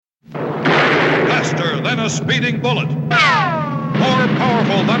than a speeding bullet. More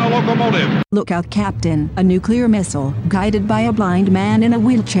powerful than a locomotive. Look out, Captain. A nuclear missile, guided by a blind man in a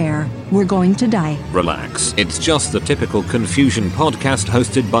wheelchair. We're going to die. Relax. It's just the Typical Confusion podcast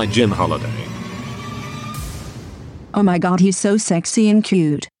hosted by Jim Holiday. Oh my god, he's so sexy and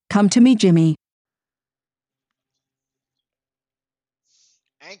cute. Come to me, Jimmy.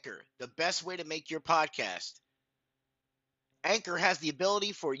 Anchor, the best way to make your podcast. Anchor has the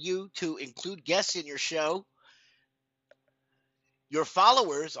ability for you to include guests in your show. Your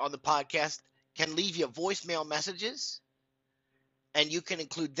followers on the podcast can leave you voicemail messages, and you can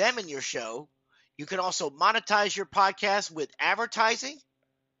include them in your show. You can also monetize your podcast with advertising.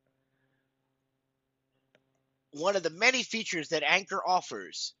 One of the many features that Anchor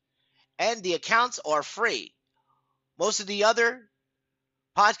offers, and the accounts are free. Most of the other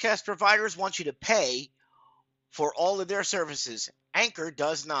podcast providers want you to pay for all of their services. Anchor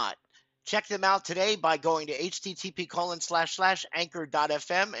does not. Check them out today by going to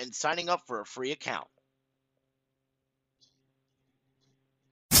http://anchor.fm and signing up for a free account.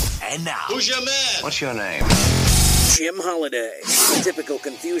 And now, who's your man? What's your name? Jim Holiday, the Typical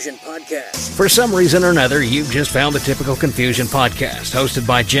Confusion Podcast. For some reason or another, you've just found the Typical Confusion Podcast, hosted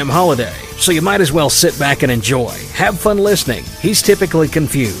by Jim Holiday. So you might as well sit back and enjoy. Have fun listening. He's typically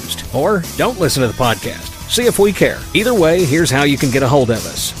confused. Or don't listen to the podcast. See if we care. Either way, here's how you can get a hold of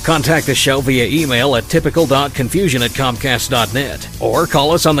us. Contact the show via email at typical.confusion@comcast.net. Or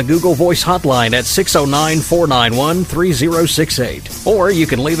call us on the Google Voice hotline at 609-491-3068. Or you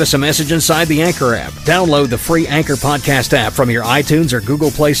can leave us a message inside the Anchor app. Download the free Anchor podcast app from your iTunes or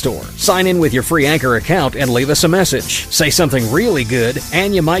Google Play Store. Sign in with your free Anchor account and leave us a message. Say something really good,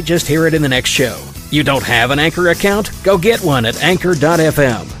 and you might just hear it in the next show. You don't have an Anchor account? Go get one at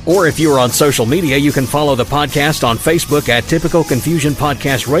anchor.fm. Or if you are on social media, you can follow the podcast on Facebook at Typical Confusion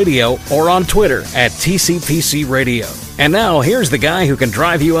Podcast Radio or on Twitter at TCPC Radio. And now, here's the guy who can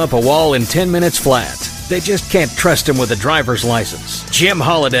drive you up a wall in 10 minutes flat. They just can't trust him with a driver's license. Jim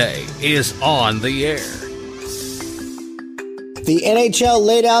Holiday is on the air. The NHL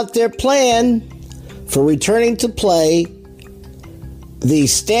laid out their plan for returning to play the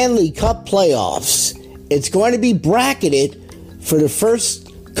Stanley Cup playoffs. It's going to be bracketed for the first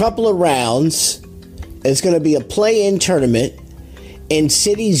couple of rounds. It's going to be a play-in tournament in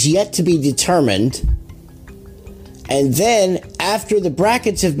cities yet to be determined. And then after the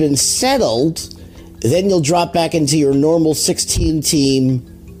brackets have been settled, then you'll drop back into your normal 16-team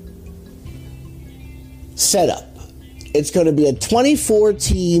setup. It's going to be a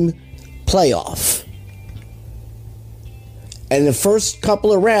 24-team playoff. And the first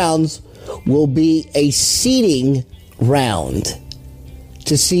couple of rounds will be a seeding round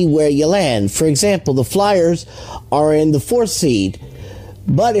to see where you land. For example, the Flyers are in the 4th seed.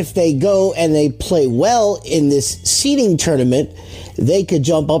 But if they go and they play well in this seeding tournament, they could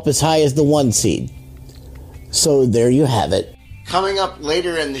jump up as high as the 1 seed. So there you have it. Coming up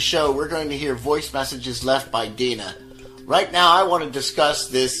later in the show, we're going to hear voice messages left by Dina. Right now, I want to discuss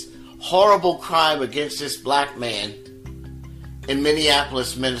this horrible crime against this black man in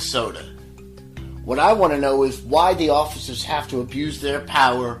Minneapolis, Minnesota. What I want to know is why the officers have to abuse their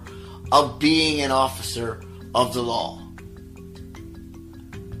power of being an officer of the law.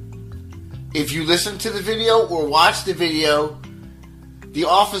 If you listen to the video or watch the video, the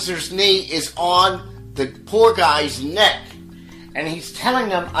officer's knee is on the poor guy's neck, and he's telling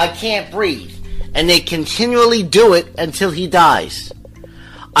them, "I can't breathe," and they continually do it until he dies.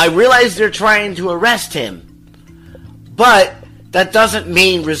 I realize they're trying to arrest him, but that doesn't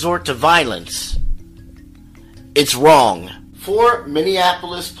mean resort to violence. It's wrong. 4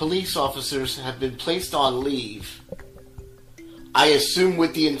 Minneapolis police officers have been placed on leave. I assume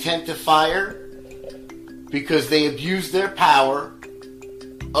with the intent to fire, because they abused their power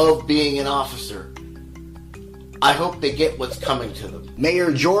of being an officer. I hope they get what's coming to them.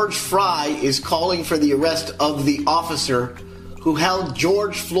 Mayor George Fry is calling for the arrest of the officer who held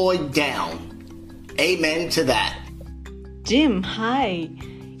George Floyd down. Amen to that. Jim, hi.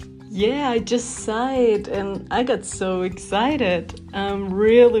 Yeah, I just saw it and I got so excited. I'm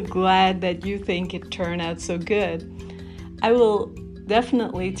really glad that you think it turned out so good. I will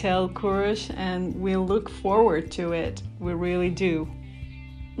definitely tell Kurush and we'll look forward to it. We really do.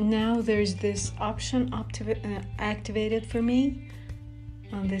 Now there's this option activated for me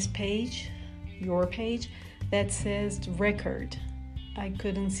on this page, your page, that says record. I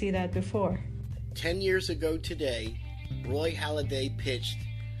couldn't see that before. 10 years ago today, Roy Halladay pitched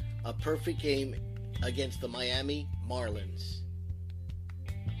a perfect game against the Miami Marlins.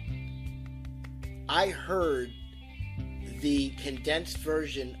 I heard the condensed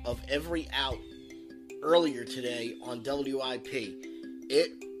version of every out earlier today on WIP.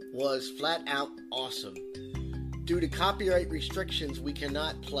 It was flat out awesome. Due to copyright restrictions, we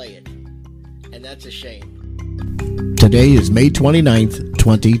cannot play it, and that's a shame. Today is May 29th,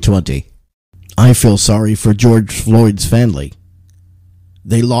 2020. I feel sorry for George Floyd's family.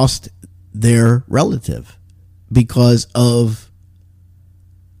 They lost their relative because of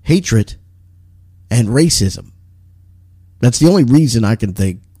hatred and racism. That's the only reason I can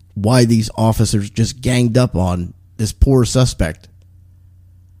think why these officers just ganged up on this poor suspect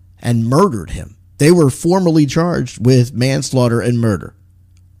and murdered him. They were formally charged with manslaughter and murder.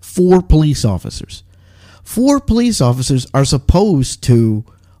 4 police officers. 4 police officers are supposed to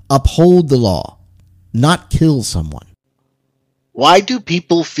uphold the law, not kill someone. Why do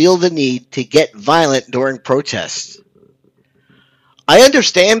people feel the need to get violent during protests? I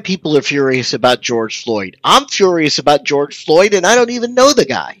understand people are furious about George Floyd. I'm furious about George Floyd, and I don't even know the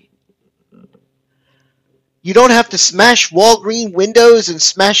guy. You don't have to smash Walgreens windows and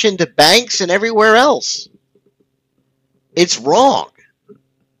smash into banks and everywhere else. It's wrong.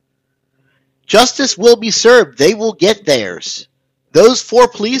 Justice will be served. They will get theirs. Those 4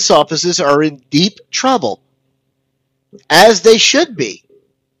 police officers are in deep trouble, as they should be.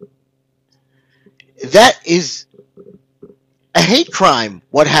 That is a hate crime,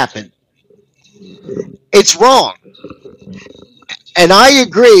 what happened. It's wrong. And I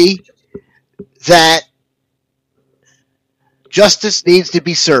agree that justice needs to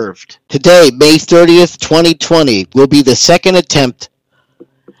be served. Today, May 30th, 2020, will be the second attempt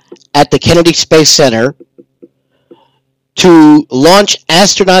at the Kennedy Space Center to launch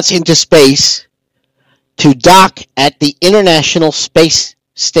astronauts into space to dock at the International Space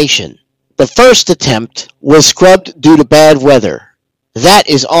Station. The first attempt was scrubbed due to bad weather. That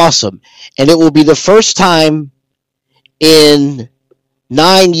is awesome. And it will be the first time in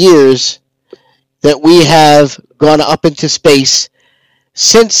 9 years that we have gone up into space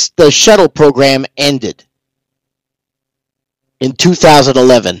since the shuttle program ended in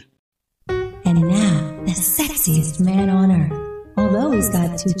 2011. And now, the sexiest man on earth, although he's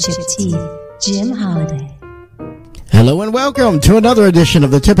got 2 chipped teeth, Jim Holiday. Hello and welcome to another edition of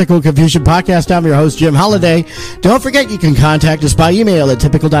the Typical Confusion Podcast. I'm your host, Jim Holiday. Don't forget you can contact us by email at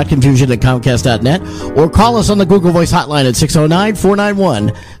typical.confusion@comcast.net or call us on the Google Voice hotline at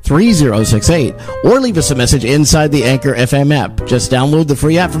 609-491-3068 or leave us a message inside the Anchor FM app. Just download the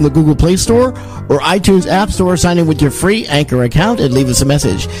free app from the Google Play Store or iTunes App Store, sign in with your free Anchor account and leave us a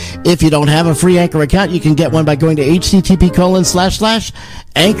message. If you don't have a free Anchor account, you can get one by going to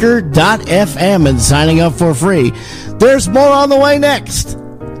http://anchor.fm and signing up for free. There's more on the way next.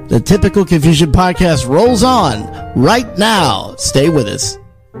 The Typical Confusion Podcast rolls on right now. Stay with us.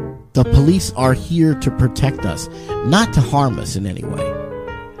 The police are here to protect us, not to harm us in any way.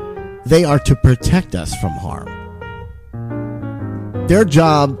 They are to protect us from harm. Their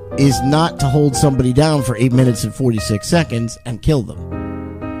job is not to hold somebody down for 8 minutes and 46 seconds and kill them.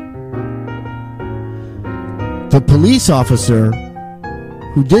 The police officer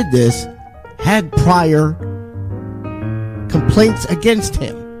who did this had prior complaints against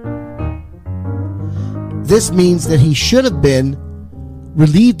him. This means that he should have been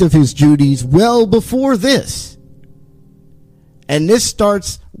relieved of his duties well before this. And this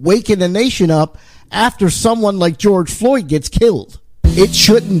starts waking the nation up after someone like George Floyd gets killed. It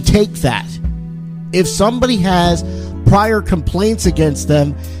shouldn't take that. If somebody has prior complaints against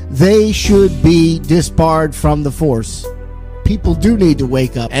them, they should be disbarred from the force. People do need to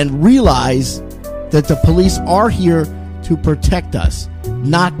wake up and realize that the police are here to protect us,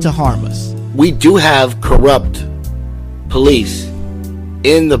 not to harm us. We do have corrupt police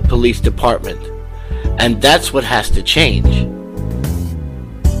in the police department, and that's what has to change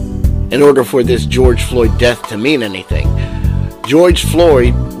in order for this George Floyd death to mean anything. George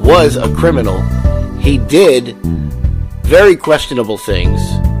Floyd was a criminal. He did very questionable things,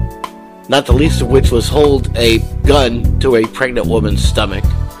 not the least of which was hold a gun to a pregnant woman's stomach,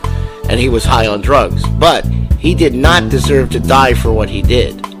 and he was high on drugs. But he did not deserve to die for what he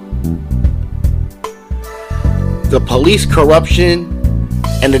did. The police corruption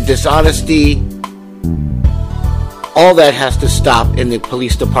and the dishonesty, all that has to stop in the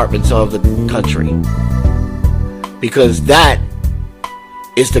police departments of the country. Because that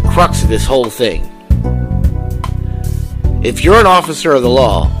is the crux of this whole thing. If you're an officer of the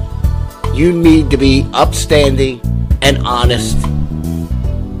law, you need to be upstanding and honest,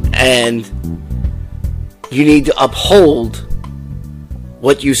 and you need to uphold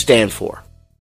what you stand for.